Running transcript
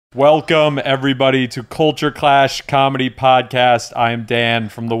Welcome, everybody, to Culture Clash Comedy Podcast. I'm Dan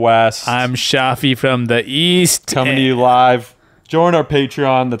from the West. I'm Shafi from the East. Coming to you live. Join our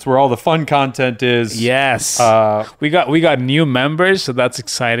Patreon. That's where all the fun content is. Yes. We got new members, so that's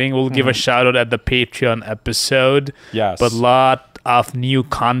exciting. We'll give a shout out at the Patreon episode. Yes. But a lot of new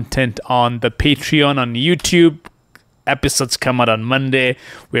content on the Patreon on YouTube. Episodes come out on Monday.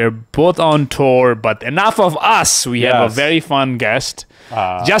 We're both on tour, but enough of us. We have a very fun guest.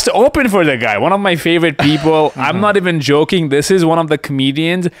 Just open for the guy. One of my favorite people. I'm not even joking. This is one of the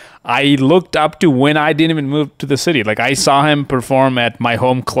comedians I looked up to when I didn't even move to the city. Like, I saw him perform at my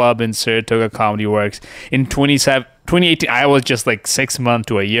home club in Saratoga Comedy Works in 2018. I was just like 6 months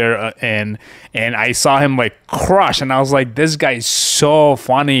to a year and I saw him like crush, and I was like, this guy is so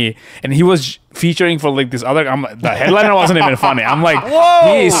funny. And he was featuring for like this other, the headliner wasn't even funny. I'm like,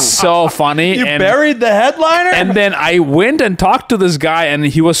 whoa, he is so funny. You buried the headliner? And then I went and talked to this guy, and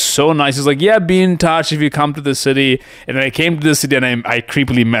he was so nice. He's like, yeah, be in touch if you come to the city. And then I came to the city, and I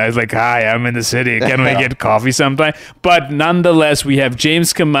creepily met. I was like, hi, I'm in the city. Can we get coffee sometime? But nonetheless, we have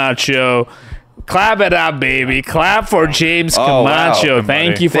James Camacho. Clap it up, baby. Clap for James Camacho. Wow.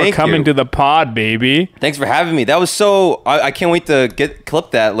 Thank you for coming to the pod, baby. Thanks for having me. That was so... I can't wait to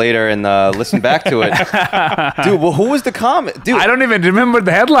clip that later and listen back to it. Dude, well, who was the comment? Dude, I don't even remember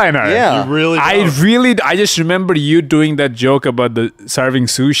the headliner. Yeah. You really don't. I just remember you doing that joke about the serving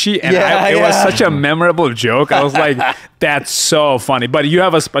sushi, and it was such a memorable joke. I was like, that's so funny. But you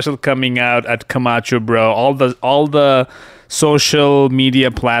have a special coming out at Camacho, bro. All the social media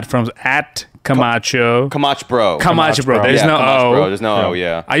platforms at Camacho. Camacho Bro. Camacho Bro. There's no Camacho O. Bro. There's no O,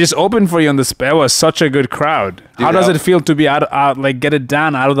 yeah. I just opened for you on the spell. It was such a good crowd. Dude, how does it feel to be get it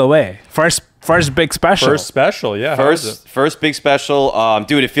done out of the way? First big special. First special, yeah. First big special.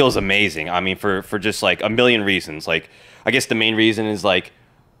 Dude, it feels amazing. I mean, for just like a million reasons. Like, I guess the main reason is like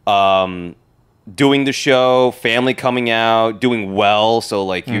doing the show, family coming out, doing well. So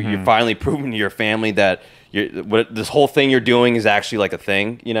like you're finally proving to your family that this whole thing you're doing is actually like a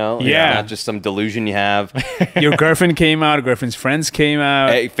thing, you know? Yeah. Not just some delusion you have. Your girlfriend came out, girlfriend's friends came out.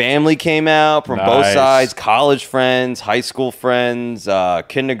 Hey, family came out from both sides, college friends, high school friends,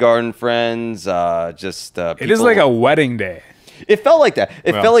 kindergarten friends, It is like a wedding day. It felt like that.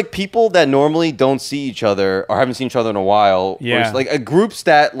 It felt like people that normally don't see each other or haven't seen each other in a while. Yeah. Or like groups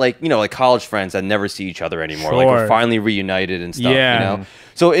that like college friends that never see each other anymore. Like we're finally reunited and stuff, you know?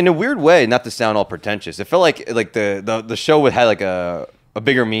 So in a weird way, not to sound all pretentious, it felt like the show had like a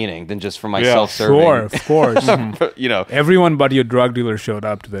bigger meaning than just for my self-serving. Sure, of course. Everyone but your drug dealer showed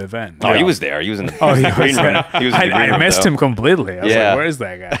up to the event. Oh, he was there. He was in the green room. He was in the green room, I missed him completely. I was like, where is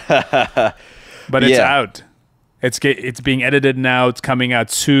that guy? But it's out. It's being edited now. It's coming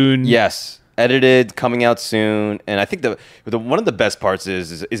out soon. Yes. Edited, coming out soon, and I think one of the best parts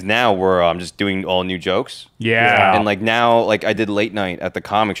is now where I'm just doing all new jokes. Yeah, and like now, like I did late night at the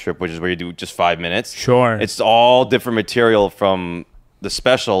comic strip, which is where you do just 5 minutes. Sure, it's all different material from the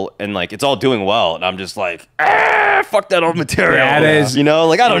special, and like it's all doing well, and I'm just like, fuck that old material. That is,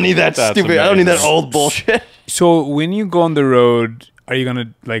 like I don't need that stupid. Amazing. I don't need that old bullshit. So when you go on the road, are you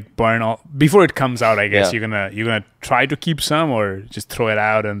gonna like burn all before it comes out? I guess you're gonna try to keep some, or just throw it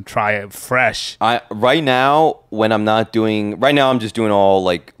out and try it fresh. Right now I'm just doing all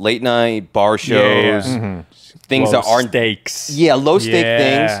like late night bar shows, things that aren't stakes. Yeah, low stake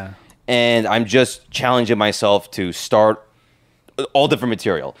things, and I'm just challenging myself to start all different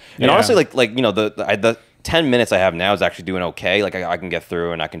material. And honestly, like the 10 minutes I have now is actually doing okay. Like I can get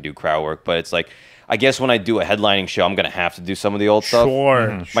through and I can do crowd work, but it's like, I guess when I do a headlining show, I'm going to have to do some of the old stuff.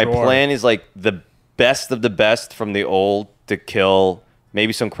 My plan is like the best of the best from the old to kill,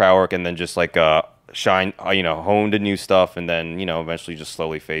 maybe some crowd work, and then just like hone the new stuff, and then, eventually just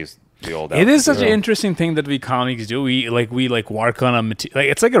slowly phase the old out. It is such an interesting thing that we comics do. We work on a material. Like,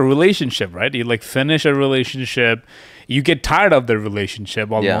 it's like a relationship, right? You like finish a relationship. You get tired of the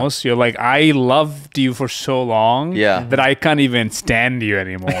relationship almost. You're like, I loved you for so long that I can't even stand you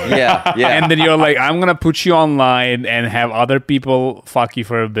anymore. And then you're like, I'm going to put you online and have other people fuck you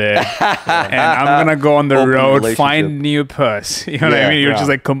for a bit. And I'm going to go on the road, find new puss. You know what I mean? You're just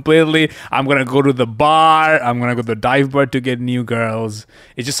like completely, I'm going to go to the bar. I'm going to go to the dive bar to get new girls.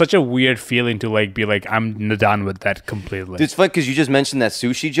 It's just such a weird feeling to like be like, I'm done with that completely. Dude, it's funny because you just mentioned that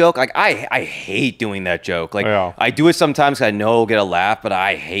sushi joke. Like, I hate doing that joke. Like, I do it sometimes I know I'll get a laugh, but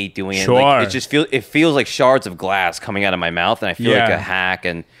I hate doing it. Like, it feels like shards of glass coming out of my mouth, and I feel like a hack.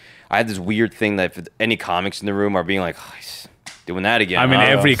 And I had this weird thing that if any comics in the room are being like, oh, doing that again. I mean,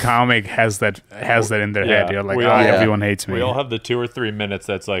 every comic has that in their head. You're like, everyone hates me. We all have the 2 or 3 minutes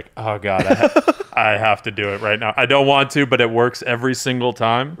that's like, oh God, I have to do it right now. I don't want to, but it works every single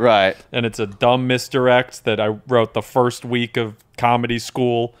time. Right. And it's a dumb misdirect that I wrote the first week of comedy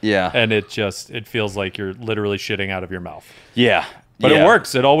school. Yeah. And it feels like you're literally shitting out of your mouth. Yeah. But it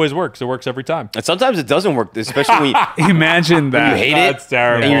works. It always works. It works every time. And sometimes it doesn't work, especially when you imagine that. you hate it. That's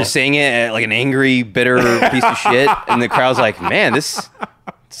terrible. And you're saying it like an angry, bitter piece of shit, and the crowd's like, "Man, it's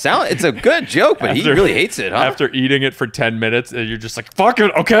a good joke, but he really hates it, huh?" After eating it for 10 minutes, and you're just like, "Fuck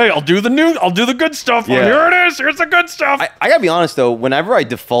it, okay, I'll do the good stuff. Yeah. Here it is. Here's the good stuff." I gotta be honest though, whenever I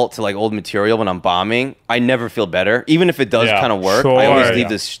default to like old material when I'm bombing, I never feel better, even if it does kind of work. I always leave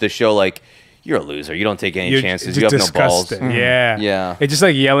the show like, you're a loser. You don't take any chances. You have no balls. Yeah. Yeah. It's just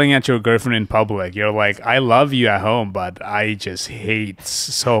like yelling at your girlfriend in public. You're like, I love you at home, but I just hate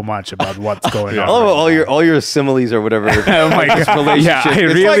so much about what's going on. I love all your similes or whatever. Oh my God.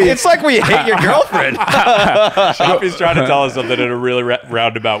 Relationship. Yeah, it's like when you hate your girlfriend. Shoppy's trying to tell us something in a really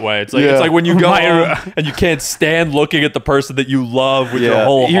roundabout way. It's like when you go home and you can't stand looking at the person that you love with your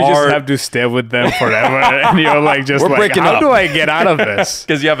whole you heart. just have to stay with them forever, and you're like, We're breaking how up. do I get out of this?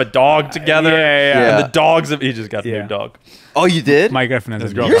 Because you have a dog together. Yeah. And the dogs he just got a new dog. Oh, you did? My girlfriend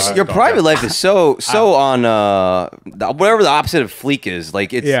has a girl. Your private life is so on whatever the opposite of fleek is.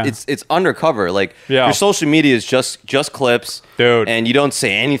 Like it's undercover. Like your social media is just clips, dude, and you don't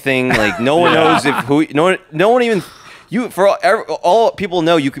say anything. Like no one knows no one even. All people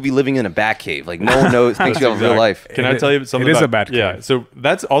know you could be living in a bat cave. Like no one knows thinks you have a real life. Can I tell you something? It is about, a bat cave. Yeah, so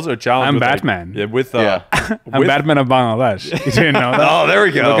that's also a challenge. I'm with Batman. I'm Batman of Bangladesh. You didn't know that? Oh, there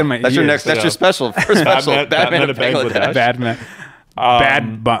we go. Look at my that's your ears. That's your special. First special. Batman of Bangladesh. Batman.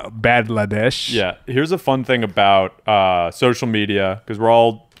 Bangladesh. Yeah. Here's a fun thing about social media, because we're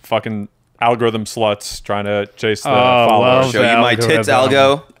all fucking algorithm sluts trying to chase the followers. Show you my tits,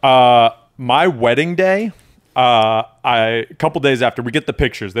 Algo. My wedding day. A couple days after we get the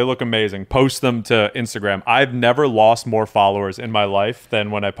pictures, they look amazing. Post them to Instagram. I've never lost more followers in my life than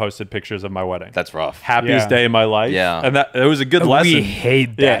when I posted pictures of my wedding. That's rough. Happiest day of my life. Yeah, and it was a good lesson. We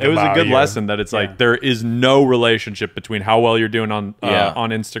hate that. Yeah, it was a good lesson that it's like there is no relationship between how well you're doing on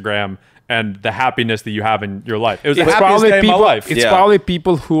Instagram and the happiness that you have in your life. It was the happiest day of my life. It's probably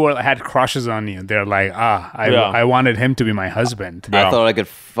people who had crushes on you. They're like, I wanted him to be my husband. I thought I could,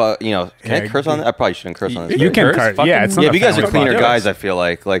 can I curse on that? I probably shouldn't curse on this. You can curse. Yeah, it's not but you guys are cleaner guys, I feel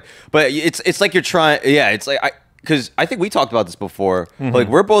like. But it's like you're trying. Yeah, it's like because I think we talked about this before. Like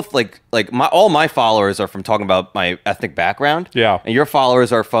we're both all my followers are from talking about my ethnic background. Yeah, and your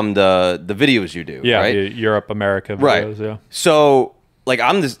followers are from the videos you do. Yeah, right? the Europe, America videos. Right. Yeah. So. Like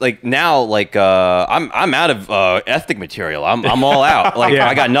I'm just like now like I'm out of ethnic material. I'm all out. Like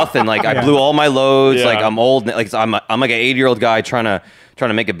I got nothing. Like I blew all my loads. Yeah. Like I'm old. Like I'm like an 80-year-old guy trying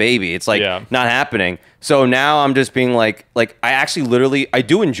to make a baby. It's like not happening. So now I'm just being like I actually literally I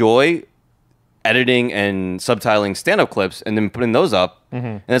do enjoy editing and subtitling stand-up clips and then putting those up.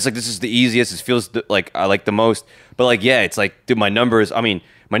 And it's like this is the easiest. It feels like I like the most. But like it's like dude, my numbers. I mean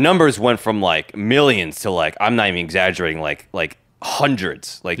my numbers went from like millions to like I'm not even exaggerating like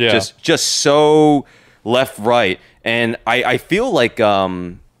hundreds, like just so left, right, and I feel like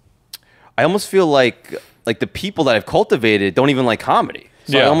I almost feel like the people that I've cultivated don't even like comedy.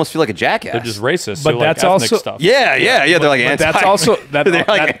 So I almost feel like a jackass. They're just racist. But that's like also stuff. Yeah. They're like anti. That's also they're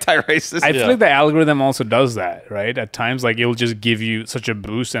like anti-racist. I feel like the algorithm also does that, right? At times, like it'll just give you such a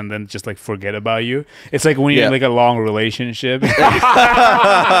boost and then just like forget about you. It's like when you're in like a long relationship and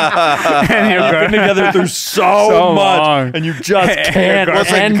you've been together through so much, long. And you just can't. Well,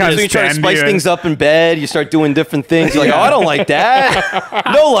 it's like because when you try to spice things up in bed, you start doing different things. You're like, oh, I don't like that.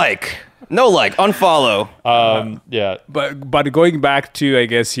 No like, unfollow. But going back to, I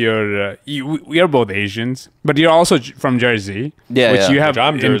guess we are both Asians, but you're also from Jersey,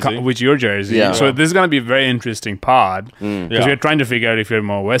 which you're Jersey. Yeah. So this is gonna be a very interesting pod because we're trying to figure out if you're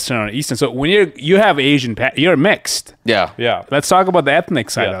more Western or Eastern. So when you have Asian, you're mixed. Yeah. Let's talk about the ethnic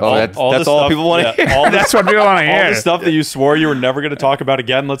side of it. That's all people want to hear. That's what people want to hear. All the stuff that you swore you were never going to talk about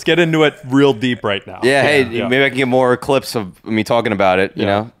again. Let's get into it real deep right now. Yeah. Maybe I can get more clips of me talking about it. You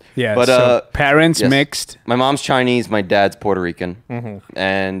know. Yeah, but so parents mixed. My mom's Chinese, my dad's Puerto Rican,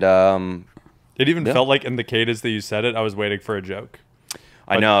 and it even felt like in the cadence that you said it, I was waiting for a joke.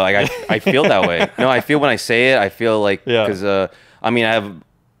 I know, like I feel that way. No, I feel when I say it, I feel like because I mean I have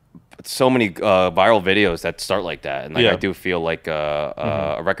so many viral videos that start like that, and like I do feel like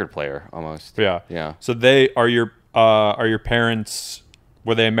a record player almost. Yeah. So they are your parents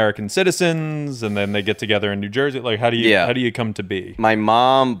were they American citizens, and then they get together in New Jersey? Like, how do you come to be? My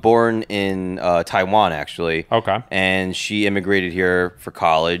mom, born in Taiwan, actually. Okay. And she immigrated here for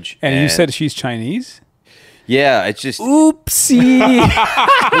college. And you said she's Chinese? Yeah, it's just... Oopsie.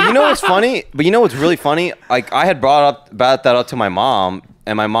 But you know what's funny? But you know what's really funny? Like, I had brought that up to my mom,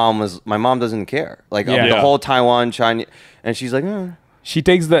 and my mom doesn't care. Like, the whole Taiwan, China, and she's like, She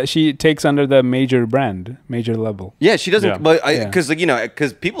takes under the major level. Yeah, she doesn't. Yeah. But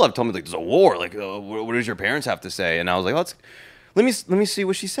because people have told me like there's a war. Like, what does your parents have to say? And I was like, let me see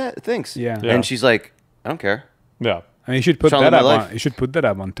what she thinks. Yeah. And she's like, I don't care. Yeah. I mean, you should put that up on. You should put that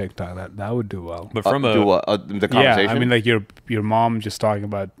up on TikTok. That would do well. But from the conversation. Yeah, I mean, like your mom just talking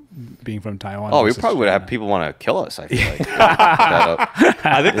about being from Taiwan. Oh, we probably would have people want to kill us. I feel like.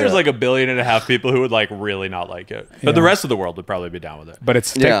 I think there's like 1.5 billion people who would like really not like it, but the rest of the world would probably be down with it. But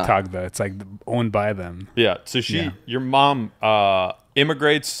it's TikTok though. It's like owned by them. Yeah. So your mom,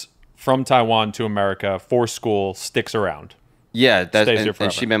 immigrates from Taiwan to America for school, sticks around. Yeah,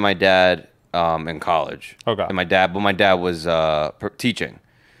 and she met my dad in college. Okay. And my dad was teaching.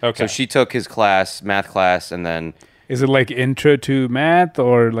 Okay. So she took his math class, and then. Is it like intro to math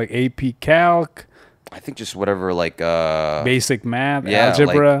or like AP Calc? I think just whatever, like basic math,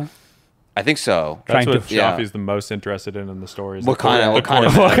 algebra. Like, I think so. That's what Shafi's the most interested in the stories. What kind of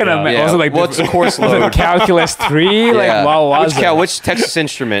math? Yeah. Also, like, what's the course load? Calculus 3? Like, what was it? Which Texas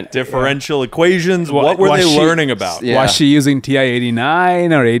instrument? Differential equations. What were they learning about? Yeah. Was she using TI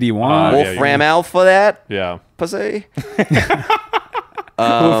 89 or 81? Wolfram Alpha that? Yeah. Pussy.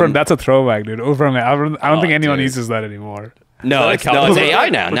 Wolfram, that's a throwback, dude. Wolfram, I don't think anyone uses that anymore. No, it's AI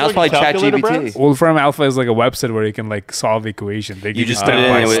now. Now it's probably ChatGPT. Wolfram Alpha is like a website where you can like solve equations. You just put it in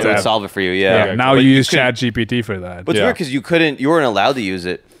and it would solve it for you. Yeah. Now you use ChatGPT for that. But it's weird because you weren't allowed to use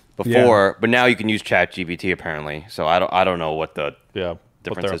it before, but now you can use ChatGPT apparently. So I don't know what the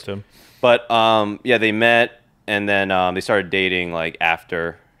difference is. But they met and then they started dating like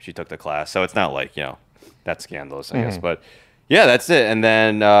after she took the class. So it's not like that's scandalous, I guess, but. Yeah, that's it. And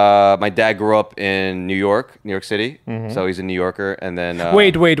then my dad grew up in New York City. So he's a New Yorker. And then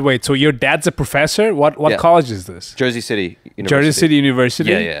wait. So your dad's a professor? What college is this? Jersey City University. Jersey City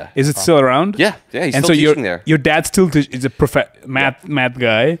University. Yeah. Is it still around? Yeah. He's still teaching there. Your dad still is a math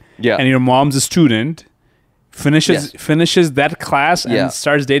guy. Yeah. And your mom's a student. Finishes that class and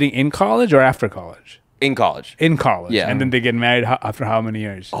starts dating in college or after college? In college. Yeah. And then they get married after how many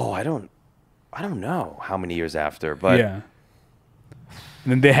years? Oh, I don't know how many years after, but yeah.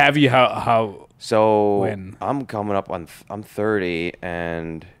 And then they have you how so when? I'm coming up on I'm 30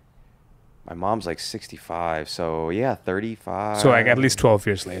 and my mom's like 65, so 35. So like at least 12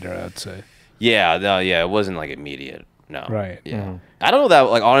 years later, I would say. Yeah, it wasn't like immediate. No. Right. Yeah. I don't know that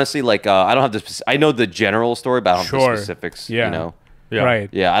like honestly like I don't have I know the general story, but I don't have the specifics, Yeah. Right.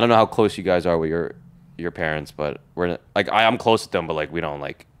 Yeah, I don't know how close you guys are with your parents, but we're like I'm close with them, but like we don't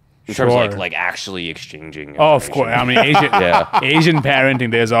like in terms of like actually exchanging. Oh, of course. I mean, Asian parenting.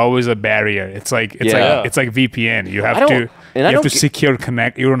 There's always a barrier. It's like VPN. You have to secure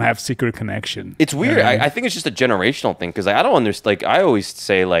connect. You don't have secure connection. It's weird. I think it's just a generational thing because I don't understand. Like I always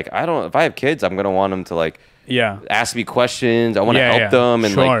say, like if I have kids, I'm gonna want them to like ask me questions. I want to help them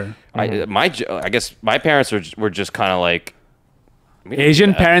and I guess my parents were just kind of like.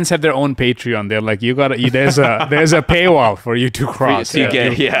 Asian parents have their own Patreon. They're like, there's a paywall for you to cross.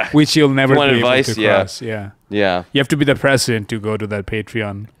 Which you'll never be able to cross. Yeah. You have to be the president to go to that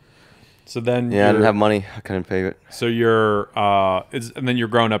Patreon. So then, I didn't have money. I couldn't pay it. So you're, and then you're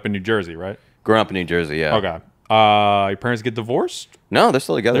growing up in New Jersey, right? Growing up in New Jersey, yeah. Okay. Your parents get divorced? No, they're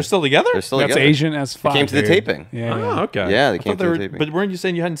still together. They're still together? That's Asian as fuck. They came to the taping. Yeah. Oh, okay. Yeah, they came to the taping. But weren't you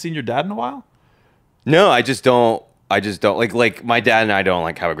saying you hadn't seen your dad in a while? No, I just don't like my dad and I don't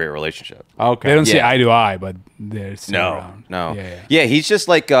like have a great relationship. Okay. They don't see eye to eye, but they're still around. No. Yeah, he's just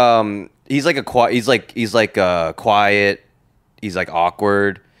like he's like quiet, he's like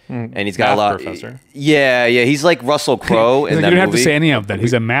awkward. And he's got math a lot. Professor. Yeah. He's like Russell Crowe in that movie. You don't have to say any of that.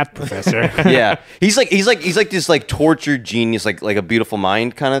 He's a math professor. Yeah, he's like this like tortured genius, like A Beautiful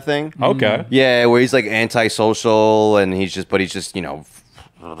Mind kind of thing. Okay. Yeah, where he's like antisocial and he's just just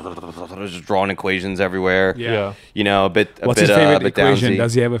drawing equations everywhere. Yeah. A bit. What's his favorite equation? Downsy.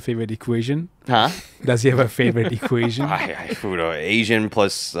 Does he have a favorite equation? Huh? Does he have a favorite equation? Asian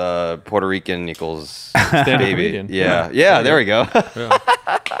plus Puerto Rican equals baby. Yeah. There we go.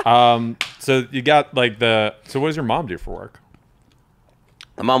 So you got like so what does your mom do for work?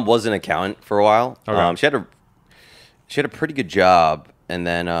 My mom was an accountant for a while. Okay. She had a pretty good job, and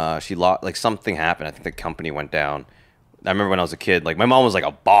then she lost. Like something happened. I think the company went down. I remember when I was a kid. Like my mom was like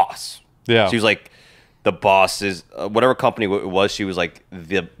a boss. Yeah. She was like the boss's whatever company it was, she was like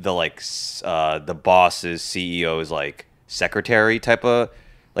the boss's CEO's like secretary type of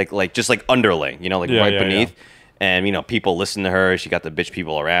like just like underling, you know, like right beneath. Yeah. And you know, people listened to her. She got to bitch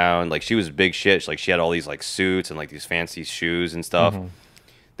people around. Like she was big shit. Like she had all these like suits and like these fancy shoes and stuff.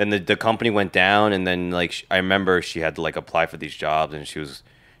 Then the company went down, and then like I remember she had to like apply for these jobs, and she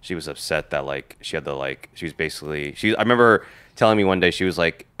was upset that like she had to like she was basically I remember her telling me one day she was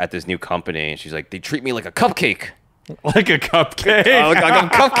like at this new company, and she's like, they treat me like a cupcake. Like a cupcake. Like a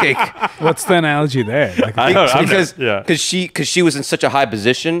cupcake. What's the analogy there? Like because she was in such a high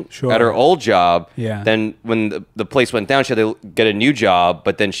position at her old job. Yeah. Then when the place went down, she had to get a new job.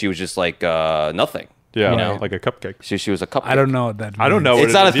 But then she was just like nothing. Yeah, you know? Like a cupcake. She was a cupcake. I don't know what that means. I don't know.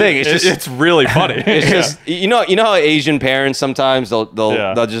 It's not a thing. It's really funny. It's just you know how Asian parents sometimes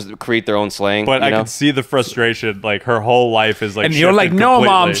they'll just create their own slang. But I can see the frustration. Like her whole life is like. And you're like, no,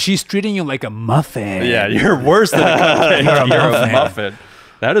 mom, she's treating you like a muffin. Yeah, you're worse than a cupcake. You're a muffin.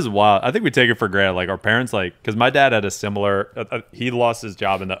 That is wild. I think we take it for granted. Like our parents, like, because my dad had a similar. He lost his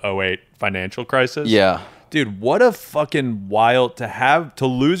job in the '08 financial crisis. Yeah. Dude, what a fucking wild to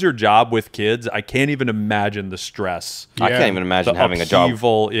lose your job with kids. I can't even imagine the stress. I can't even imagine having a job.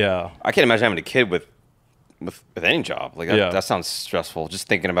 Yeah. I can't imagine having a kid with any job. Like that sounds stressful. Just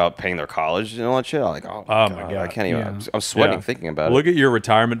thinking about paying their college and all that shit. I'm like, oh my God, I can't even. I'm sweating thinking about it. Look at your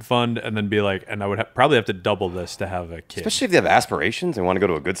retirement fund and then be like, and I would probably have to double this to have a kid. Especially if they have aspirations and want to go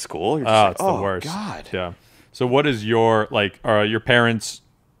to a good school. You're just it's the worst. God. Yeah. So what is your your parents?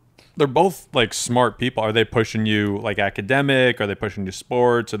 They're both like smart people. Are they pushing you like academic? Are they pushing you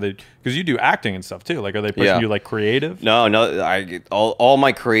sports? Are they, because you do acting and stuff too? Like, are they pushing you like creative? No. All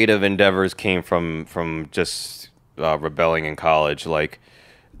my creative endeavors came from just rebelling in college. Like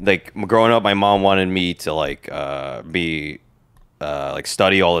growing up, my mom wanted me to like be like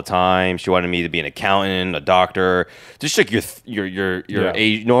study all the time. She wanted me to be an accountant, a doctor, just like your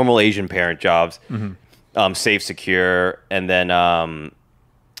normal Asian parent jobs, safe, secure, and then.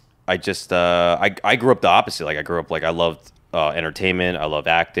 I grew up the opposite. Like I grew up like I loved entertainment. I love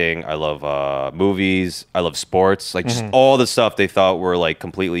acting. I love movies. I love sports. Like just all the stuff they thought were like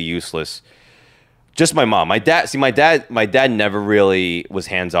completely useless. Just my mom. My dad never really was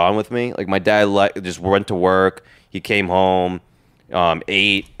hands on with me. Like my dad just went to work. He came home,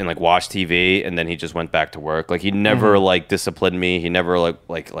 ate and like watched TV, and then he just went back to work. Like he never like disciplined me. He never like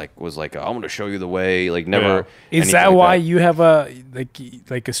was like, I'm gonna show you the way. Like never. Yeah. Is that why you have a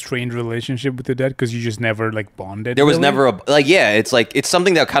like a strained relationship with your dad? Because you just never like bonded. There was never a it's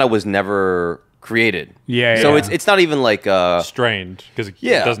something that kind of was never created. So it's not even like strained because it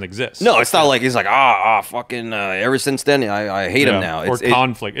doesn't exist. No, it's not like he's like fucking ever since then I hate him now. Or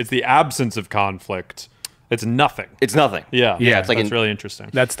conflict. It's the absence of conflict. It's nothing. It's nothing. Yeah. It's like really interesting.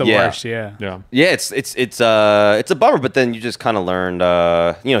 That's the worst. Yeah. It's a bummer, but then you just kind of learned,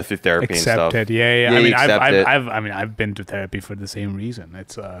 through therapy and stuff. Accept it. Yeah. I've been to therapy for the same reason.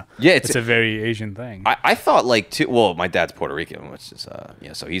 It's a very Asian thing. I thought like well, my dad's Puerto Rican, which is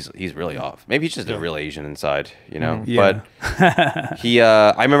so he's really off. Maybe he's just a real Asian inside, you know. But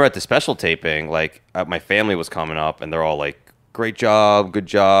I remember at the special taping, like my family was coming up, and they're all like, great job, good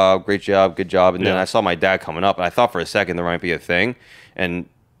job, great job, good job. And then I saw my dad coming up, and I thought for a second there might be a thing, and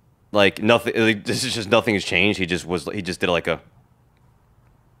like nothing. Like, this is just nothing has changed. He just did like a,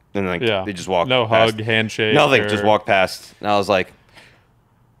 and like they just walked. No past. hug, handshake. Nothing. Just walked past, and I was like,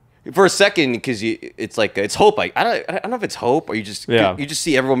 for a second, because it's like it's hope. Like I don't know if it's hope or you just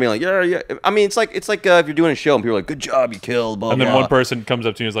see everyone being like yeah. I mean it's like if you're doing a show and people are like, good job, you killed. Blah, and then blah. one person comes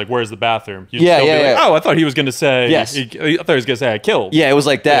up to you and is like, where's the bathroom? You Like, oh, I thought he was gonna say yes. I thought he was gonna say I killed. Yeah, it was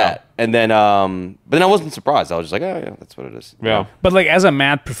like that. And then but then I wasn't surprised. I was just like, oh yeah, that's what it is. Yeah. But like as a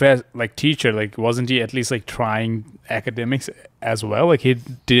math professor, like teacher, like wasn't he at least like trying academics as well? Like he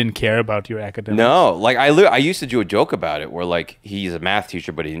didn't care about your academics. No, like I used to do a joke about it where like he's a math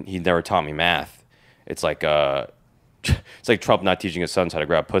teacher, but he never taught me math. It's like it's like Trump not teaching his sons how to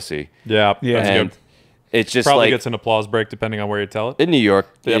grab pussy. Yeah. That's and good. It's just probably like gets an applause break depending on where you tell it. In New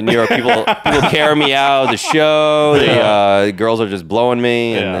York, people carry me out of the show. The girls are just blowing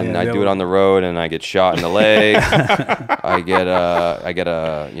me, and then I do it on the road, and I get shot in the leg. I get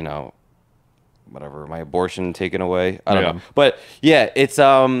a whatever, my abortion taken away. I don't know, but it's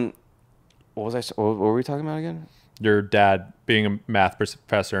what were we talking about again? Your dad being a math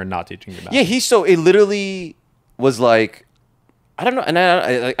professor and not teaching you math. Yeah, it literally was like. I don't know, and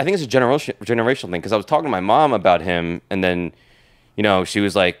I think it's a generational thing because I was talking to my mom about him, and then, she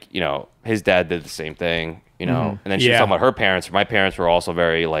was like, his dad did the same thing, and then she was talking about her parents. My parents were also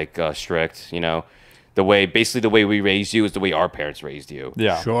very like strict, basically the way we raised you is the way our parents raised you.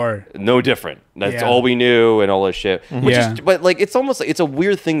 Yeah. Sure. No different. That's Yeah. all we knew and all this shit. Which Yeah. is, but like, it's almost like, it's a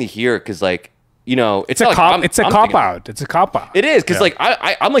weird thing to hear because like, you know, It's a cop. It's a cop out. It's a cop out. It is because like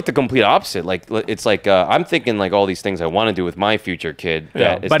I'm like the complete opposite. Like it's like I'm thinking like all these things I want to do with my future kid.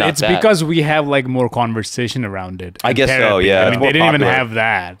 That But it's because we have like more conversation around it. I guess so, Therapy. yeah. I It's mean, more they didn't even popular. have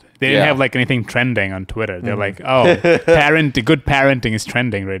that. They didn't Yeah. have like anything trending on Twitter. They're like, oh, good parenting is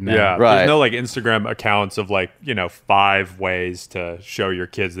trending right now. Yeah, Right. There's no like Instagram accounts of like 5 ways to show your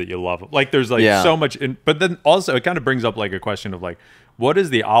kids that you love them. Like there's like Yeah. so much, but then also it kind of brings up like a question of like, what is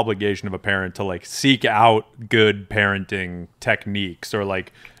the obligation of a parent to like seek out good parenting techniques or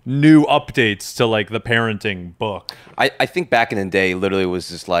like new updates to like the parenting book? I think back in the day, literally was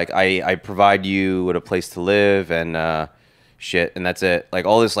just like I provide you with a place to live and shit, and that's it. Like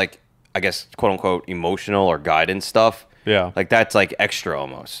all this like I guess quote unquote emotional or guidance stuff. Yeah. Like that's like extra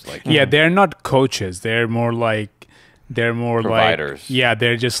almost. Like Yeah, they're not coaches. They're more like Providers. Yeah,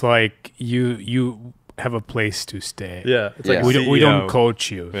 they're just like you have a place to stay. It's Yeah. like We don't CEO. coach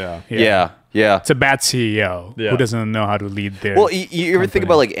you. Yeah. It's a bad CEO Yeah. who doesn't know how to lead their. Well, you ever think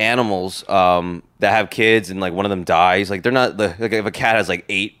about like animals that have kids and like one of them dies? Like they're not like if a cat has like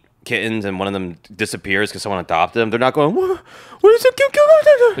 8 kittens and one of them disappears because someone adopted them, they're not going, what is it?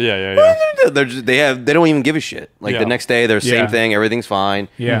 Yeah. They're just, they don't even give a shit. Like Yeah. the next day, they're Yeah. same thing, everything's fine.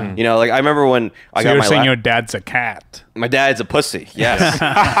 Yeah. You know, like I remember when I so got you're my saying your dad's a cat. my dad's a pussy. Yes.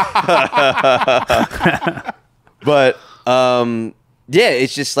 But yeah,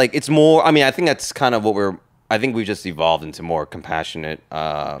 it's just like it's more. I mean, I think that's kind of what I think we've just evolved into more compassionate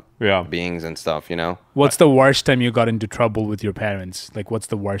beings and stuff. You know. What's the worst time you got into trouble with your parents? Like, what's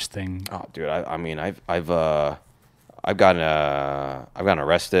the worst thing? Oh, dude. I mean, I've gotten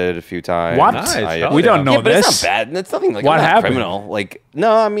arrested a few times. What? Nice. We don't know Yeah, but this. it's not bad. It's nothing like What I'm not happened? criminal. Like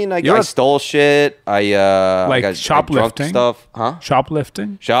no, I mean, I You're- stole shit. I Like got shoplifting? stuff, huh?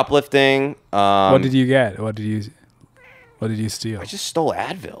 Shoplifting? Shoplifting. What did you get? What did you steal? I just stole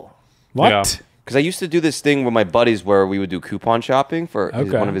Advil. What? Yeah. Because I used to do this thing with my buddies where we would do coupon shopping for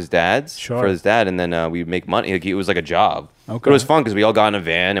Okay. one of his dads, Sure. for his dad, and then we'd make money. Like, it was like a job. Okay. But it was fun because we all got in a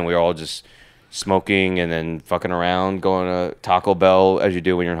van and we were all just smoking and then fucking around, going to Taco Bell as you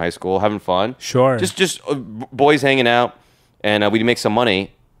do when you're in high school, having fun. Sure. Just boys hanging out, and we'd make some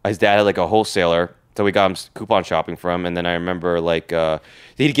money. His dad had like a wholesaler, so we got him coupon shopping from. And then I remember like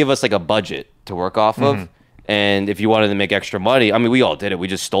he'd give us like a budget to work off of, and if you wanted to make extra money, I mean, we all did it. We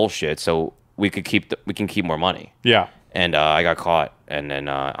just stole shit, so we can keep more money. Yeah. And I got caught, and then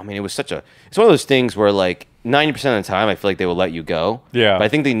I mean, it's one of those things where like 90% of the time I feel like they will let you go. Yeah. But I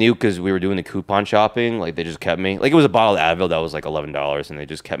think they knew because we were doing the coupon shopping, like they just kept me. Like it was a bottle of Advil that was like $11, and they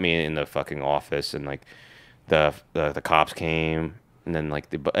just kept me in the fucking office, and like the cops came, and then like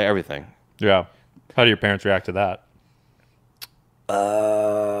everything. Yeah. How do your parents react to that?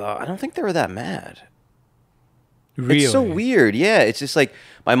 I don't think they were that mad. Really? It's so weird. Yeah, it's just like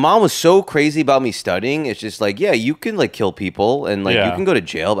my mom was so crazy about me studying. It's just like, yeah, you can like kill people and like you Yeah. can go to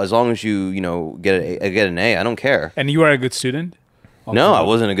jail as long as you get an A. I don't care. And you are a good student? No, I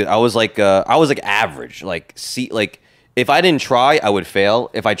wasn't a good. I was like average. Like like if I didn't try, I would fail.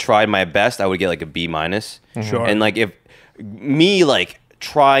 If I tried my best, I would get like a B minus. Sure. And like if me like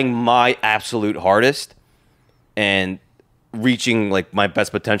trying my absolute hardest and reaching like my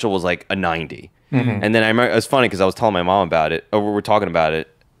best potential was like a 90. And then I remember it was funny because I was telling my mom about it, or we were talking about it.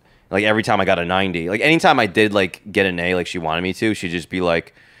 Like every time I got a 90, like anytime I did like get an A, like she wanted me to, she'd just be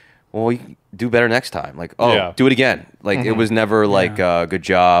like, "Well, you can do better next time." Like, "Oh, Yeah. do it again." Like it was never like, "Good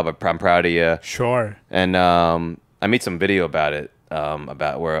job, I'm proud of you." Sure. And I made some video about it,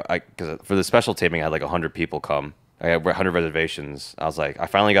 about where because for the special taping, I had like 100 people come. I had 100 reservations. I was like, I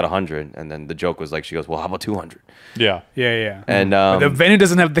finally got 100, and then the joke was like, she goes, "Well, how about 200?" Yeah. Yeah. And But the venue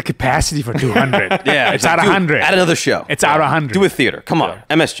doesn't have the capacity for 200. yeah, It's at dude, 100. Add another show. It's at 100. Do a theater. Come on,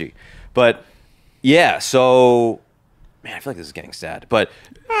 MSG. But yeah, so man, I feel like this is getting sad. But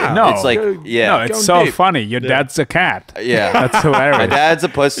No. it's like yeah, No, it's Going so deep. funny. Your dad's a cat. yeah. That's hilarious. My dad's a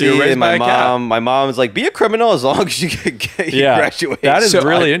pussy, You were raised and by my a cat. my mom's like, be a criminal as long as you graduate. That is So,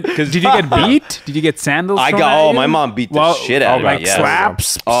 really because Did you get beat? Did you get sandals? I thrown got. at Oh, you? my mom beat the Well, shit out of like me. Yes.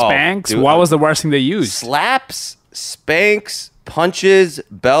 slaps, Oh, spanks. dude, What was the worst thing they used? Slaps, spanks, punches,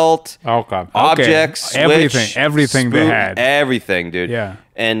 belt, okay. objects, Everything- switch, everything they spoon, had. everything, dude. Yeah.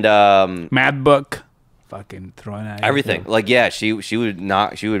 And Mad book. Fucking throwing at you. everything. Like yeah, she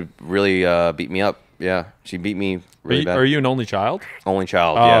would really beat me up. Yeah, she beat me really bad. Are you an only child? Only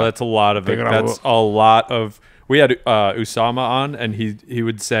child? Oh, yeah, that's a lot of it. Big That's a lot of. We had Usama on, and he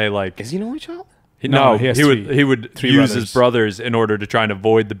would say like, is he an only child? No, he has he would three use brothers. his brothers in order to try and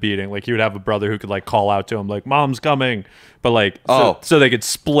avoid the beating. Like he would have a brother who could like call out to him like "Mom's coming," but like so they could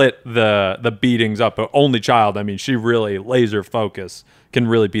split the beatings up. But only child, I mean, she really laser focus can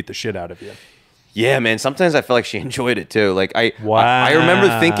really beat the shit out of you. Yeah, man. Sometimes I feel like she enjoyed it too. Like I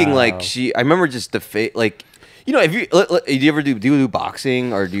remember thinking like I remember just the like. You know, if you do you ever do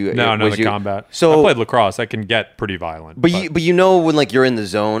boxing or do you? No, the combat. So I played lacrosse. That can get pretty violent. But you know when like you're in the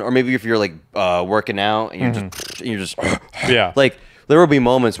zone, or maybe if you're like working out and you're just yeah. Like there will be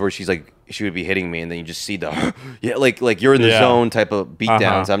moments where she would be hitting me, and then you just see the like you're in the zone type of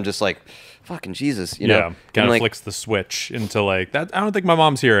beatdowns. I'm just like, fucking Jesus, you know. Kind of like, flicks the switch into like that. I don't think my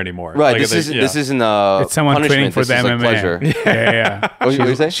mom's here anymore. Right. Like, this isn't it's someone training punishment. for This the is, like, MMA. pleasure. Yeah. What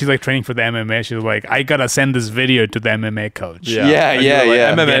you say? She's like training for the MMA. She's like, I gotta send this video to the MMA coach. Yeah. MMA,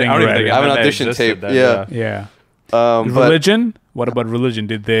 I don't even think I have an MMA audition existed tape. then, Yeah. But Religion? What about religion?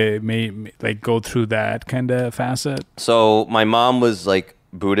 Did they like go through that kind of facet? so my mom was like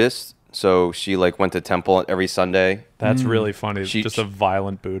Buddhist, so she like went to temple every Sunday. That's really funny. She- Just a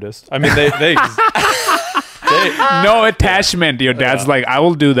violent Buddhist. I mean, they No attachment. Your dad's like, I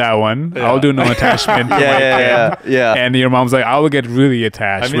will do that one. I'll do no attachment. to my kid. Yeah. And your mom's like, I will get really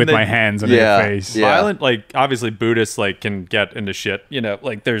attached I mean, with they- my hands on Yeah. your face. Yeah. violent. Like obviously Buddhists like can get into shit. You know,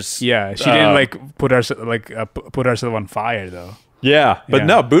 like there's Yeah, she didn't like put herself on fire though. Yeah, but Yeah.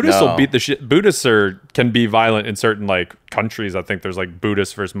 no, Buddhists No. will beat the shit. Buddhists can be violent in certain like countries. I think there's like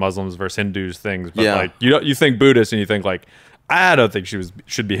Buddhists versus Muslims versus Hindus things. But Yeah. like you think Buddhist and you think like I don't think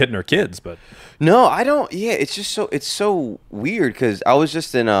should be hitting her kids. But No, I don't. Yeah, it's just so weird because I was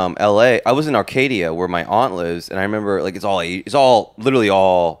just in L.A. I was in Arcadia where my aunt lives, and I remember like it's all literally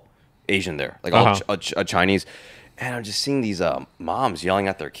all Asian there, like all Chinese, and I'm just seeing these moms yelling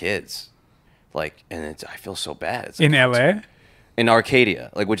at their kids, like, and I feel so bad. It's like, In LA? in Arcadia,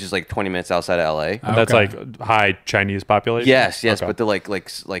 like which is like 20 minutes outside of L.A. that's Okay. like high Chinese population. Yes, Okay. but they're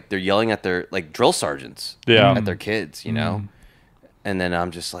like they're yelling at their like drill sergeants, Yeah. at their kids, you know, and then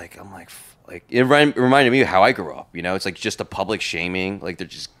I'm like it reminded me of how I grew up, you know. It's like just a public shaming, like they're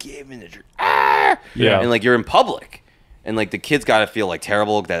just giving it, Yeah. and like you're in public, and like the kids got to feel like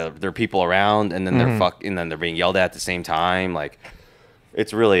terrible that there are people around, and then and then they're being yelled at the same time, like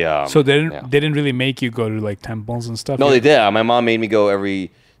it's really So they yeah. didn't really make you go to like temples and stuff? No, they did. My mom made me go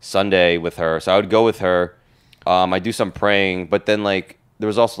every Sunday with her, so I would go with her. I do some praying, but then like there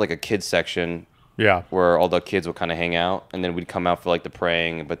was also like a kids section Yeah. where all the kids would kind of hang out, and then we'd come out for like the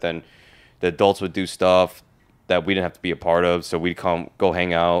praying, but then the adults would do stuff that we didn't have to be a part of, so we'd go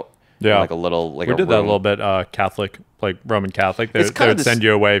hang out. Yeah. in like a little like We a did that a room. little bit. Catholic, like Roman Catholic. They It's kind of would this- send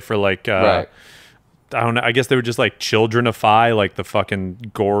you away for like. Right. I don't know. I guess they would just like childrenify like the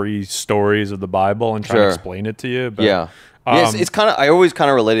fucking gory stories of the Bible and try to Sure. explain it to you. But, Yeah. Yes, it's kind of. I always kind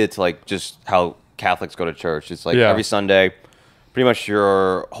of related it to like just how Catholics go to church. It's like Yeah. every Sunday, pretty much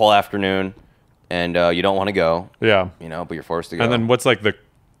your whole afternoon, and you don't want to go, Yeah. you know, but you're forced to go. And then what's like the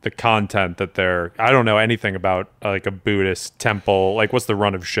content that they're? I don't know anything about like a Buddhist temple. Like what's the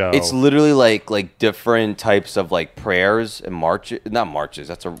run of show? It's literally like different types of like prayers and not marches.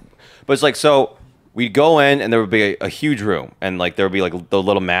 But it's like so. We'd go in and there would be a huge room, and like there would be like the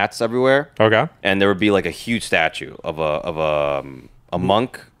little mats everywhere. Okay. And there would be like a huge statue of a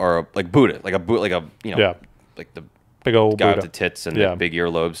monk or like Buddha, like a you know, Yeah. like the Big old guy Buddha. with the tits and Yeah. the big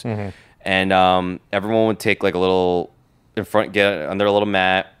earlobes. And everyone would take like a little get on their little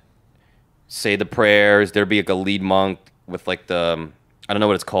mat, say the prayers. There'd be like a lead monk with like the I don't know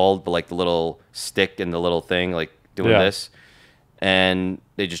what it's called, but like the little stick and the little thing, like doing Yeah. this. And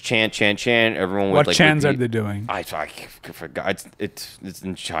they just chant. Everyone would What like chants are repeat. they doing? I forgot. It's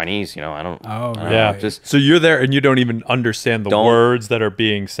in Chinese, you know. I don't. Oh, I don't right. Yeah. know, just So you're there and you don't even understand the Don't- words that are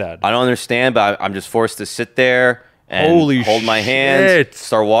being said. I don't understand, but I'm just forced to sit there and Holy hold my shit. hands,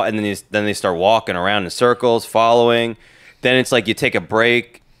 start and then they start walking around in circles, following. Then it's like you take a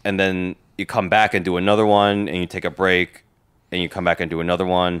break, and then you come back and do another one, and you take a break, and you come back and do another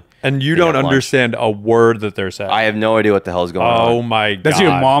one. And you They don't have lunch. understand a word that they're saying. I have no idea what the hell is going on. Oh my god. Does your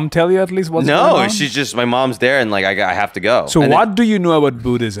mom tell you at least what's going No, on? she's just my mom's there, and like I have to go. So And what do you know about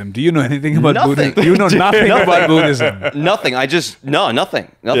Buddhism? Do you know anything about Nothing. Buddhism? You know nothing about Buddhism. Nothing. Nothing.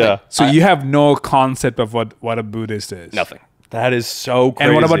 Yeah. So you have no concept of what a Buddhist is. Nothing. That is so crazy.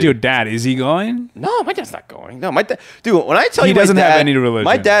 And what about your dad? Is he going? No, my dad's not going. No, my dad, dude. When I tell He you, my doesn't have dad- any religion.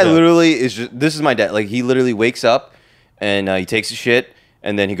 My dad Yeah. literally is just. This is my dad. Like he literally wakes up, and he takes a shit,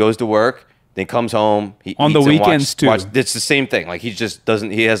 and then he goes to work. Then comes home. He On eats the and weekends, too. It's the same thing. Like he just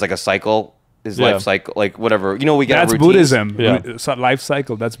doesn't. He has like a cycle life cycle, like whatever. You know, we get That's routines. Buddhism. Yeah. So life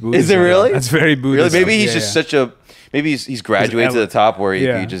cycle. That's Buddhism. Is it really? That's very Buddhism. Really? Maybe he's just such a. Maybe he's graduated to the top where he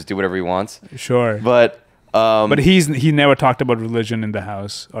can just do whatever he wants. Sure. But he never talked about religion in the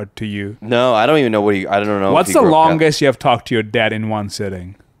house or to you. No, I don't even know I don't know. What's the longest you have talked to your dad in one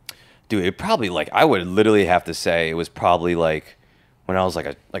sitting? Dude, it probably I would literally have to say it was probably like when I was like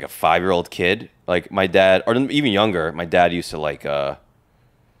a 5-year-old kid. Like my dad, or even younger, my dad used to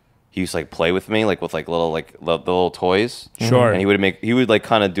he used to play with me with little the little toys. Sure. And he would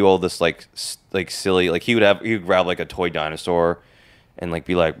kind of do all this silly, he would grab a toy dinosaur and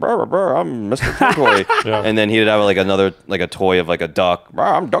be like, brr, brr, I'm Mr. Toy. Yeah. And then he'd have another a toy of a duck. Brr,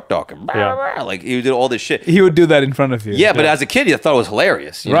 I'm Duck. And he would do all this shit. He would do that in front of you. Yeah, but as a kid, I thought it was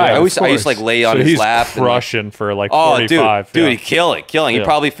hilarious. Right. I used to lay on his lap. He's crushing for 45. Oh, dude, he's killing. He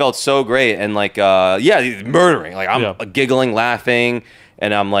probably felt so great. And he's murdering. I'm giggling, laughing.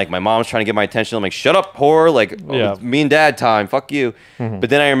 And I'm my mom's trying to get my attention. I'm shut up, whore. Me and dad time. Fuck you. Mm-hmm. But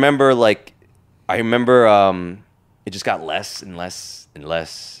then I remember it just got less and less and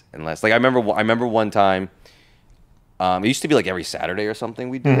less and less. I remember one time, it used to be every Saturday or something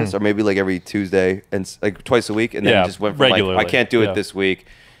we do this, or maybe every Tuesday and twice a week, and then it just went from regularly. I can't do it this week.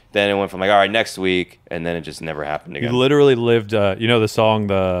 Then it went from all right, next week, and then it just never happened again. You literally lived, you know the song,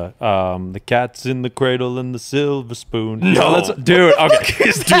 the cat's in the cradle and the silver spoon. No, dude.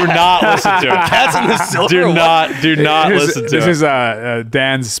 Okay, do not listen to it. Cats in the silver. Do not listen to it. This is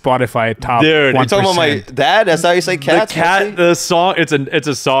Dan's Spotify top. Dude, you're talking about my dad? That's how you say cats. The song. It's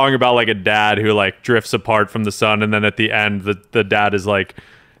a song about a dad who drifts apart from the son, and then at the end, the dad is like,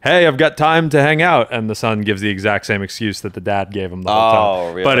 hey, I've got time to hang out. And the son gives the exact same excuse that the dad gave him the whole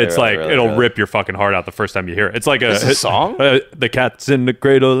time. Really, but it's really, it'll rip your fucking heart out the first time you hear it. It's like a song? The cat's in the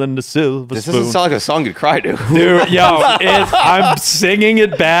cradle and the silver this spoon. Doesn't sound like a song you'd cry to. Dude, I'm singing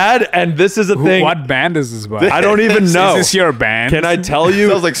it bad, and this is a thing. What band is this by? I don't even know. Is this your band? Can I tell you?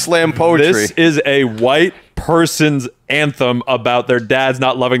 Sounds like slam poetry. This is a white person's anthem about their dads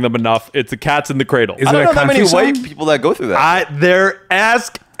not loving them enough. It's the cat's in the cradle. I don't know that many white people that go through that.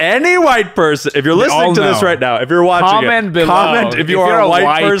 Ask any white person, if you're listening to this right now, if you're watching comment if you're a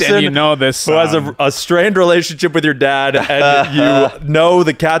white person and you know this who has a strained relationship with your dad and you know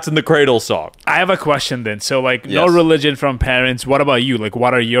the Cats in the Cradle song. I have a question then. So no religion from parents. What about you?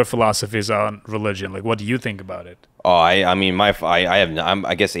 What are your philosophies on religion? What do you think about it? Oh,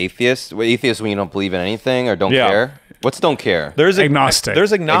 I guess atheist. Atheist when you don't believe in anything or don't care. What's don't care? There's agnostic.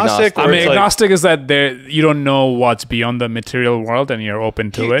 There's agnostic. Agnostic is that you don't know what's beyond the material world and you're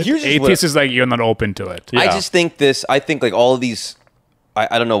open to it. Atheist is you're not open to it. Yeah. I just think this. I think all of these.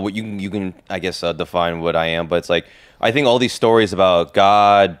 I don't know what you can I guess define what I am, but it's I think all these stories about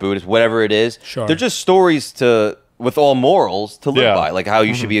God, Buddhist, whatever it is, they're just stories with all morals to live by, how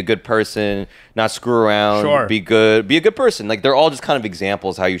you should be a good person, not screw around, be good, be a good person. They're all just kind of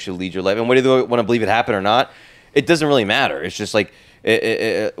examples how you should lead your life. And whether you want to believe it happened or not, it doesn't really matter. It's just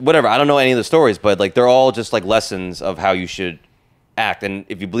whatever. I don't know any of the stories, but they're all just lessons of how you should act. And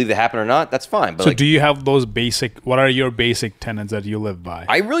if you believe they happen or not, that's fine. But so do you have those basic? What are your basic tenets that you live by?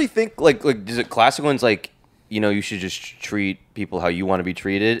 I really think is it classic ones you should just treat people how you want to be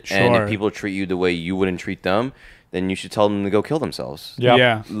treated, and if people treat you the way you wouldn't treat them, then you should tell them to go kill themselves.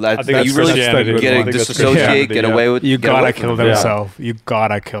 Yeah. I think you really disassociate, get away with. You gotta kill themselves. You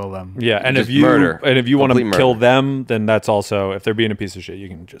gotta kill them. Yeah, and if you want to kill them, then that's also, if they're being a piece of shit, you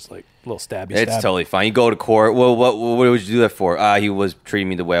can just little stabby. It's totally fine. You go to court. Well, what would you do that for? He was treating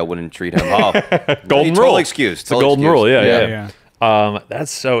me the way I wouldn't treat him. Oh, golden rule excuse. It's a golden rule. Yeah.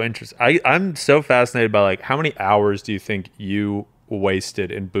 That's so interesting. I'm so fascinated by how many hours do you think you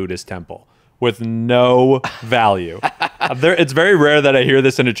wasted in Buddhist temple with no value? It's very rare that I hear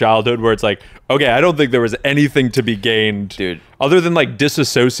this in a childhood where it's okay, I don't think there was anything to be gained, dude, other than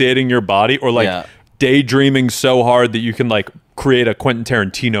disassociating your body or daydreaming so hard that you can create a Quentin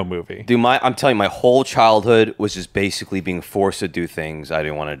Tarantino movie. Dude, I'm telling you, my whole childhood was just basically being forced to do things I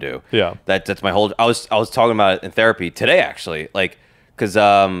didn't want to do. Yeah, that's my whole. I was talking about it in therapy today, actually, because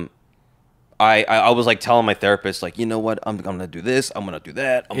I was telling my therapist you know what, I'm gonna do this, I'm gonna do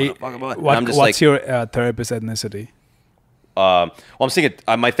that, I'm gonna talk about it. I'm just what's your therapist ethnicity? Well, I'm seeing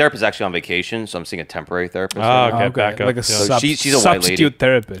my therapist is actually on vacation, so I'm seeing a temporary therapist. Oh, okay, back up. She's a white lady. Substitute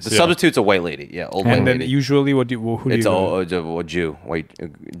therapist. The substitute's a white lady, old white lady. And then usually, who do you? It's a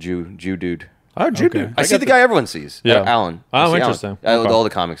Jew, Jew dude. Oh, Jew dude. I see the guy everyone sees. Yeah, Alan. Oh, interesting. Alan. All the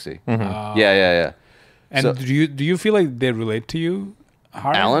comics see. Mm-hmm. Yeah. And do you feel like they relate to you?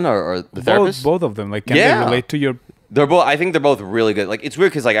 Alan or the therapist? Both of them. Can they relate to your They're both. I think they're both really good. Like it's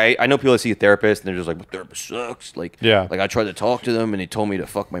weird because like I know people that see a therapist and they're just like, "My therapist sucks." Like like I tried to talk to them and they told me to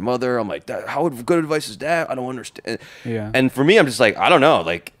fuck my mother. I'm like, how good advice is that? I don't understand. Yeah. And for me, I'm just like, I don't know.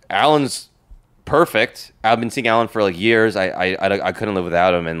 Like Alan's perfect. I've been seeing Alan for like years. I couldn't live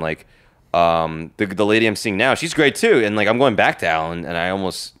without him. And like the lady I'm seeing now, she's great too. And like I'm going back to Alan, and I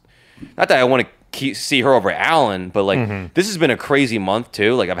almost not that I want to see her over Alan, but like this has been a crazy month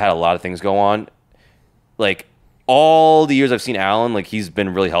too. Like I've had a lot of things go on. Like all the years I've seen Alan, like he's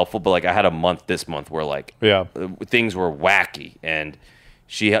been really helpful, but like I had a month this month where like things were wacky, and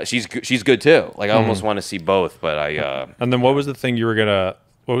she's good too. Like I almost want to see both, but And then what was the thing you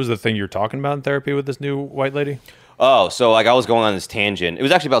were talking about in therapy with this new white lady? Oh, so like I was going on this tangent. It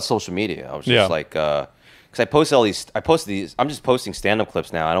was actually about social media. I was just like because I posted these. I'm just posting stand-up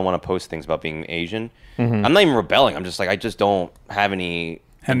clips now. I don't want to post things about being Asian. I'm not even rebelling. I'm just like I just don't have any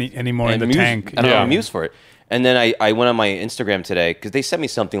more in the tank. I don't have a muse for it. And then I went on my Instagram today because they sent me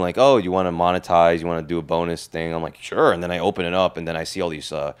something like, oh, you want to monetize? You want to do a bonus thing? I'm like, sure. And then I open it up, and then I see all these,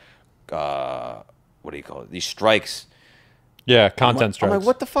 what do you call it? These strikes. Yeah, content strikes. I'm like,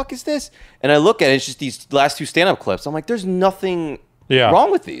 what the fuck is this? And I look at it, it's just these last two stand-up clips. I'm like, there's nothing wrong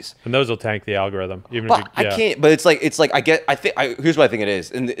with these. And those will tank the algorithm. Even but if I can't. But it's like here's what I think it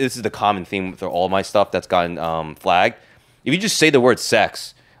is, and this is the common theme with all my stuff that's gotten flagged. If you just say the word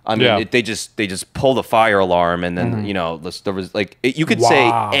sex, I mean, they just pull the fire alarm, and then you know there was like you could say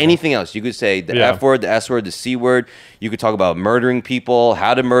anything else. You could say the F word, the S word, the C word. You could talk about murdering people,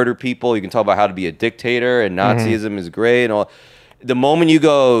 how to murder people. You can talk about how to be a dictator, and Nazism is great, and all. The moment you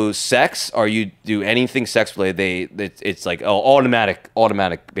go sex or you do anything sex related, it's like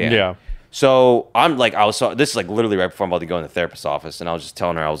automatic ban. Yeah. So I'm like this is like literally right before I'm about to go in the therapist's office, and I was just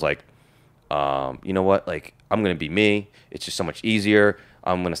telling her I was like, you know what, like I'm gonna be me. It's just so much easier.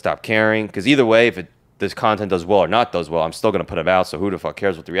 I'm going to stop caring because either way, if this content does well or not does well, I'm still going to put it out. So who the fuck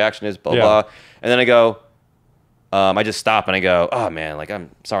cares what the reaction is, blah, blah. And then I go, I just stop and I go, oh man, like I'm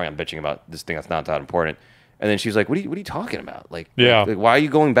sorry I'm bitching about this thing that's not that important. And then she's like, what are you talking about? Like, like, why are you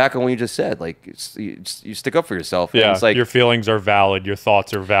going back on what you just said? Like, you stick up for yourself. Yeah, and it's like, your feelings are valid. Your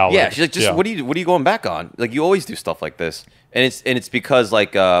thoughts are valid. Yeah, she's like, what are you going back on? Like, you always do stuff like this. And it's because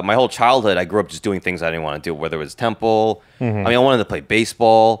like my whole childhood, I grew up just doing things I didn't want to do, whether it was temple. I mean, I wanted to play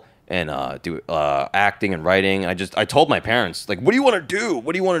baseball and do acting and writing. I told my parents, like, what do you want to do?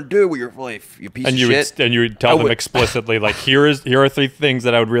 What do you want to do with your life? You piece of shit. And you would tell them explicitly, like, here are 3 things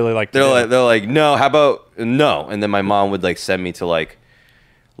that I would really like to do. They're like, no, how about no? And then my mom would like send me to like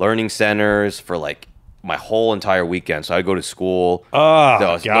learning centers for like my whole entire weekend. So I'd go to school.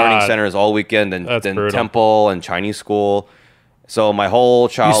 Learning centers all weekend, then temple and Chinese school. So my whole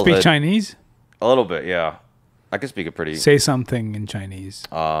childhood. You speak Chinese? A little bit, yeah. I can speak it pretty. Say something in Chinese.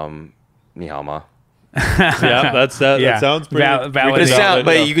 Ni hao ma. That sounds pretty valid.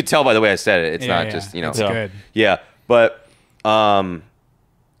 But you could tell by the way I said it. It's not just, you know. It's good. Yeah, but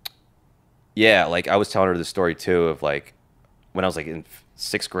like I was telling her the story too of like when I was like in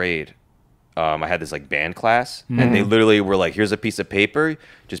 6th grade, I had this like band class, and they literally were like, here's a piece of paper,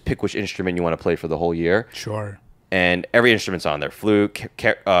 just pick which instrument you want to play for the whole year. Sure. And every instrument's on there: flute,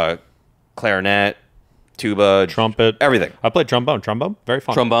 clarinet, tuba, trumpet, everything. I played trombone. Trombone, very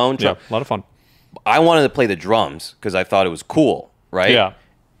fun. Yeah, a lot of fun. I wanted to play the drums because I thought it was cool, right? Yeah.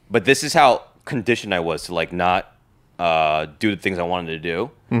 But this is how conditioned I was to like not do the things I wanted to do.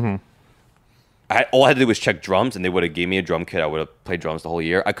 All I had to do was check drums, and they would have gave me a drum kit. I would have played drums the whole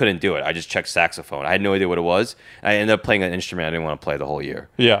year. I couldn't do it. I just checked saxophone. I had no idea what it was. I ended up playing an instrument I didn't want to play the whole year.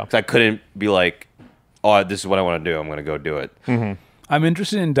 Yeah. Because I couldn't be like, oh, this is what I want to do. I'm going to go do it. I'm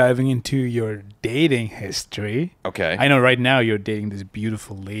interested in diving into your dating history. Okay. I know right now you're dating this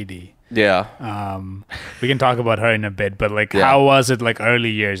beautiful lady. Yeah. We can talk about her in a bit, but like, how was it like early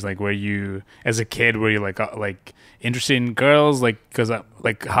years? Like, were you as a kid? Were you like interested in girls? Like, because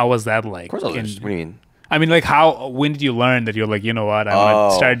like, how was that like? Of course, I was interested. What do you mean? I mean, like, when did you learn that you're like, you know what, I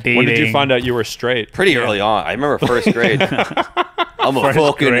want to start dating? When did you find out you were straight? Pretty early on. I remember 1st grade. I'm a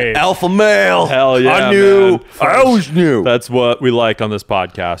fucking grade. alpha male. Hell yeah, I knew. man. I always knew. That's what we like on this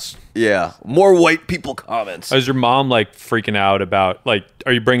podcast. Yeah. More white people comments. Is your mom like freaking out about like,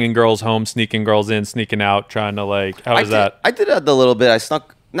 are you bringing girls home, sneaking girls in, sneaking out, trying to like, how is that? I did that a little bit. I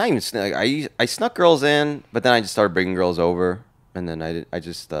snuck, not even snuck. I snuck girls in, but then I just started bringing girls over, and then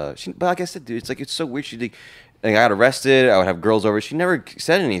but like I said, dude, it's like it's so weird. I got arrested. I would have girls over. She never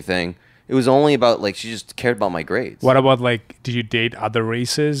said anything. It was only about like she just cared about my grades. What about like, did you date other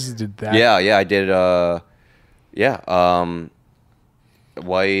races? Did that? Yeah, I did.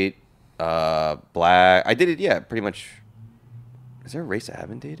 White, black. I did it. Yeah, pretty much. Is there a race I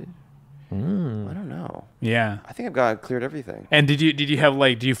haven't dated? I don't know. Yeah. I think I've got cleared everything. And did you have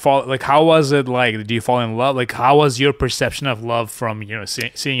like, do you fall, like, how was it like? Did you fall in love? Like, how was your perception of love from, you know,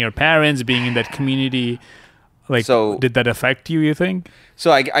 seeing your parents, being in that community? Like, so, did that affect you, you think?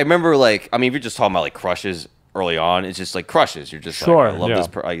 So I remember, like, I mean, if you're just talking about like crushes early on, it's just like crushes. You're just like, I love this.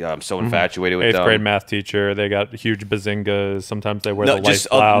 I'm so infatuated with them. 8th grade math teacher. They got huge bazingas. Sometimes they wear the light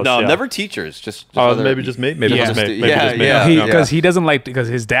blouse. Never teachers. Just maybe just me. Maybe just me. Because he doesn't like, because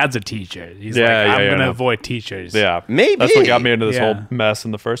his dad's a teacher. He's like, I'm gonna avoid teachers. Yeah, maybe that's what got me into this whole mess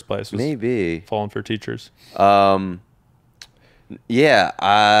in the first place. Was maybe falling for teachers. No, it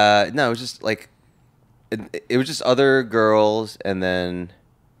was just like it was just other girls, and then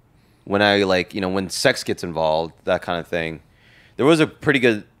when I like, you know, when sex gets involved, that kind of thing, there was a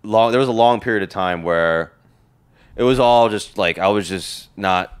long period of time where it was all just like, I was just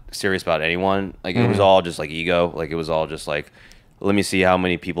not serious about anyone. Like it was all just like ego. Like it was all just like, let me see how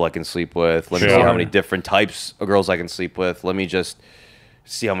many people I can sleep with. Let me see how many different types of girls I can sleep with. Let me just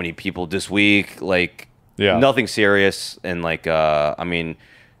see how many people this week. Like nothing serious. And like, I mean,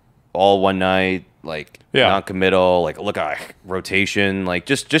 all one night, like non-committal, like look at rotation, like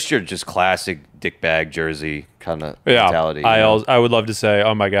just your classic dick bag Jersey kind of mentality. I would love to say,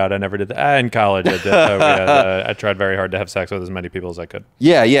 oh my god, I never did that in college. I tried very hard to have sex with as many people as I could.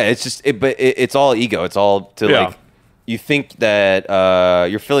 Yeah, it's just but it's all ego. It's all to like, you think that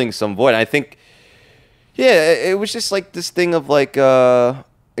you're filling some void. And I think it was just like this thing of like I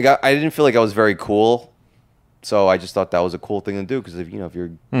didn't feel like I was very cool. So I just thought that was a cool thing to do, because if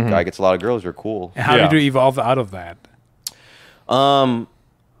your guy gets a lot of girls, you're cool. And how did you evolve out of that? And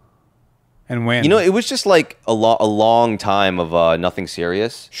when? It was just like a long time of nothing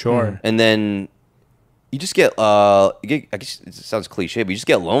serious. Sure. And then you just get I guess it sounds cliche, but you just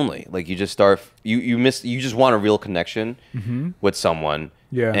get lonely. Like you just start you just want a real connection with someone.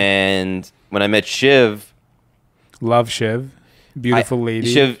 Yeah. And when I met Shiv, love Shiv. Beautiful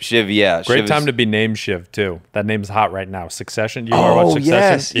lady. Shiv, yeah. Great time to be named Shiv, too. That name's hot right now. Succession. You ever watch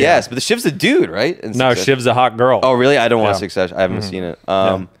Succession? Yes. But the Shiv's a dude, right? No, Shiv's a hot girl. Oh, really? I don't watch Succession. I haven't seen it.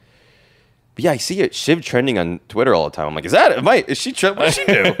 But yeah, I see it. Shiv trending on Twitter all the time. I'm like, is she trending?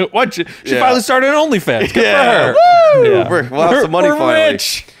 What did she do? She finally started an OnlyFans. Good for her. Woo! Yeah. We'll have some money finally.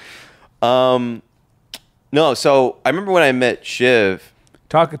 Rich. No, so I remember when I met Shiv.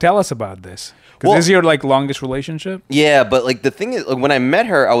 Tell us about this. Because this is your like longest relationship? Yeah, but like the thing is, like, when I met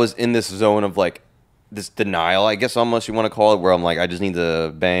her, I was in this zone of like this denial, I guess almost you want to call it, where I'm like, I just need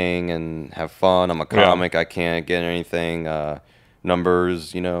to bang and have fun. I'm a comic. I can't get anything.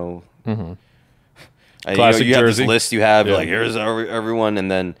 Numbers, Mm-hmm. Classic you have Jersey. This list you have, like, here's everyone. And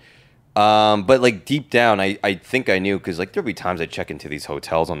then, but like deep down, I think I knew, because like there'd be times I'd check into these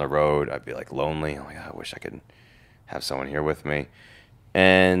hotels on the road. I'd be like lonely. I'm like, I wish I could have someone here with me.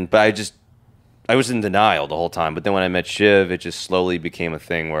 But I was in denial the whole time. But then when I met Shiv, it just slowly became a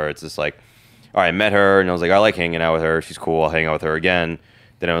thing where it's just like, all right, I met her and I was like, I like hanging out with her. She's cool. I'll hang out with her again.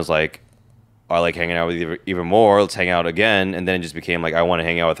 Then I was like, I like hanging out with you even more. Let's hang out again. And then it just became like, I want to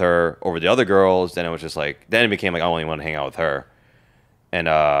hang out with her over the other girls. Then it was just like, then it became like, I only want to hang out with her. And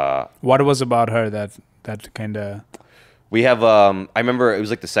what was about her that kind of... We have, I remember it was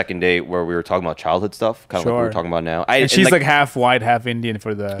like the second date where we were talking about childhood stuff, kind of like what we're talking about now. And she's like half white, half Indian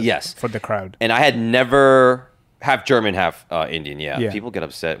for the crowd. And I had never, half German, half Indian, yeah. People get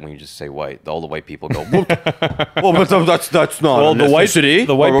upset when you just say white. All the white people go, well, that's not the white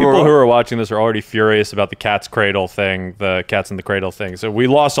people who are watching this are already furious about the cat's cradle thing, the cats in the cradle thing. So we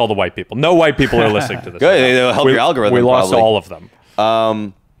lost all the white people. No white people are listening to this. Good, it'll help your algorithm. We lost all of them.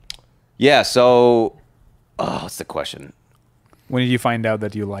 Yeah, so, what's the question? When did you find out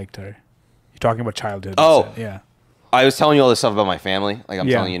that you liked her? You're talking about childhood. Yeah. I was telling you all this stuff about my family, like I'm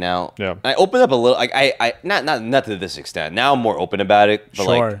telling you now. Yeah. And I opened up a little, like I not to this extent. Now I'm more open about it. But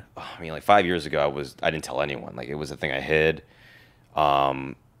like, I mean, like 5 years ago, I didn't tell anyone. Like it was a thing I hid.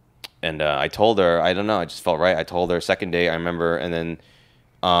 And I told her, I don't know, I just felt right. I told her second date, I remember, and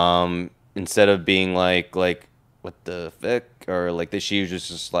then instead of being like what the fuck, or like that, she was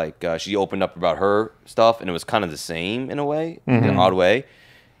just like she opened up about her stuff, and it was kind of the same in a way, in an odd way.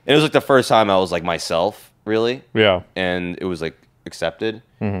 And it was like the first time I was like myself, really. Yeah. And it was like accepted.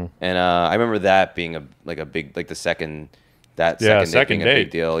 And I remember that being a big, like the second date being a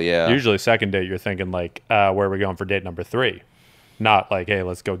big deal. Yeah. Usually second date, you're thinking like, where are we going for date number 3? Not like, hey,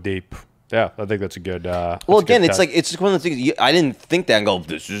 let's go deep. Yeah, I think that's a good. Well, again, it's like, it's just one of the things. I didn't think that and go,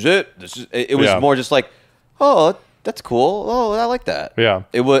 this is it. It was more just like, oh, that's cool. Oh, I like that. Yeah.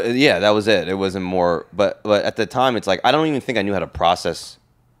 It was. Yeah, that was it. It wasn't more. But at the time, it's like I don't even think I knew how to process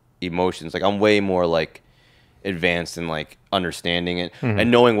emotions. Like I'm way more like advanced in like understanding it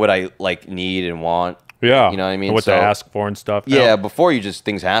and knowing what I like need and want. Yeah. You know what I mean? And what to ask for and stuff. Yeah, before you just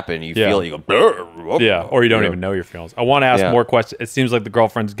things happen, you feel it, you go. Yeah, or you don't even know your feelings. I want to ask more questions. It seems like the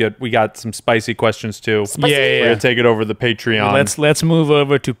girlfriend's good. We got some spicy questions too. We're gonna take it over the Patreon. Let's move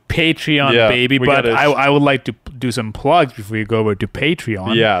over to Patreon, baby. But I would like to do some plugs before you go over to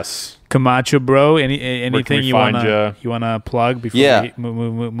Patreon. Yes. Camacho, bro. Anything you wanna plug before we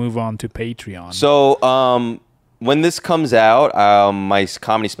move on to Patreon? So when this comes out, my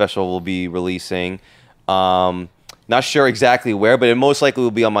comedy special will be releasing. Not sure exactly where, but it most likely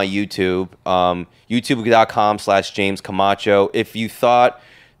will be on my YouTube. YouTube.com/James Camacho. If you thought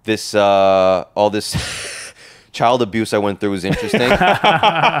this all this child abuse I went through was interesting,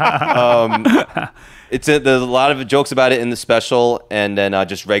 there's a lot of jokes about it in the special, and then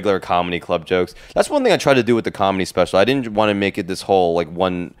just regular comedy club jokes. That's one thing I tried to do with the comedy special. I didn't want to make it this whole like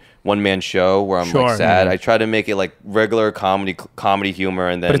one man show where I'm like sad. I try to make it like regular comedy humor,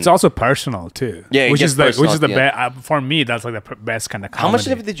 and then. But it's also personal too. Yeah, which is the best for me. That's like the best kind of comedy. How much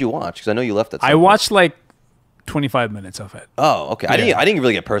of it did you watch? Because I know you left it. I watched like 25 minutes of it. Oh, okay. Yeah. I didn't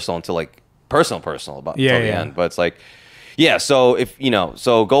really get personal until like personal about until the end. But it's like, yeah. So if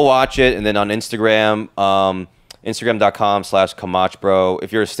so go watch it, and then on Instagram, Instagram.com/CamachoBro.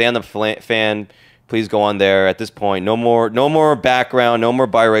 If you're a stand-up fan. Please go on there. At this point, no more background, no more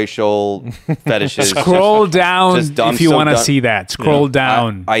biracial fetishes. Scroll down if you want to see that. Scroll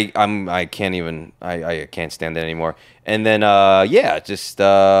down. I can't even. I can't stand it anymore. And then just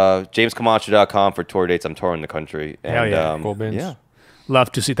JamesCamacho.com for tour dates. I'm touring the country. And, Hell yeah, cool beans. Yeah.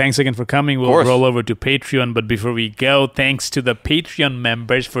 Love to see. Thanks again for coming. We'll roll over to Patreon, but before we go, thanks to the Patreon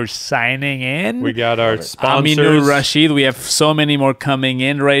members for signing in. We got our sponsors. Aminu Rashid. We have so many more coming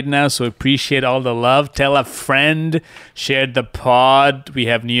in right now, so appreciate all the love. Tell a friend. Share the pod. We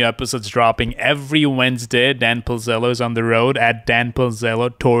have new episodes dropping every Wednesday. Dan Pilzello is on the road at Dan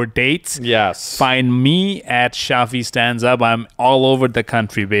Pilzello Tour Dates. Yes. Find me at Shafi Stands Up. I'm all over the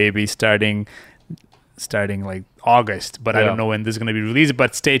country, baby, starting like August, but I don't know when this is going to be released,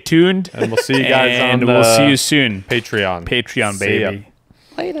 but stay tuned. And we'll see you guys we'll see you soon. Patreon, baby.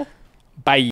 Later.